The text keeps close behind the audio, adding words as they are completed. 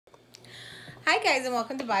Hi guys, and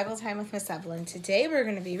welcome to Bible Time with Miss Evelyn. Today we're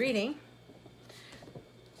going to be reading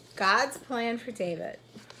God's Plan for David.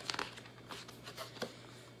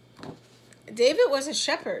 David was a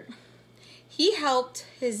shepherd. He helped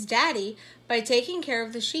his daddy by taking care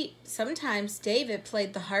of the sheep. Sometimes David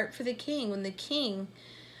played the harp for the king when the king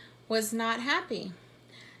was not happy.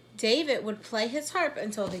 David would play his harp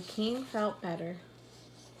until the king felt better.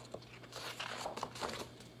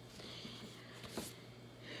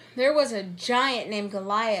 There was a giant named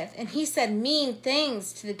Goliath, and he said mean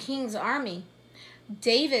things to the king's army.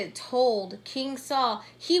 David told King Saul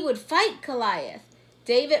he would fight Goliath.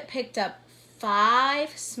 David picked up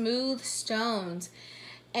 5 smooth stones,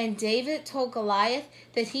 and David told Goliath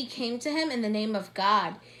that he came to him in the name of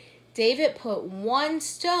God. David put 1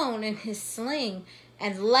 stone in his sling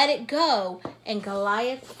and let it go, and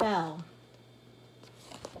Goliath fell.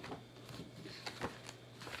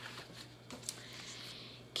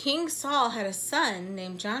 King Saul had a son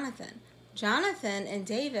named Jonathan. Jonathan and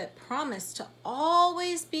David promised to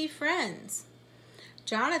always be friends.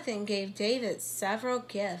 Jonathan gave David several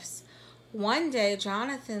gifts. One day,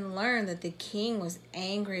 Jonathan learned that the king was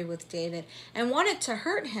angry with David and wanted to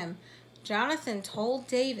hurt him. Jonathan told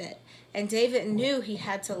David, and David knew he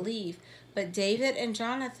had to leave. But David and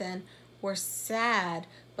Jonathan were sad,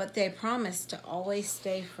 but they promised to always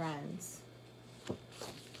stay friends.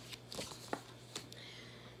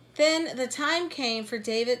 Then the time came for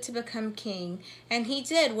David to become king, and he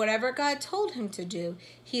did whatever God told him to do.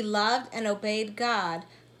 He loved and obeyed God.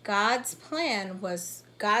 God's plan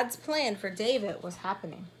for David was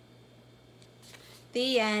happening.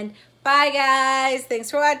 The end. Bye, guys.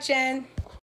 Thanks for watching.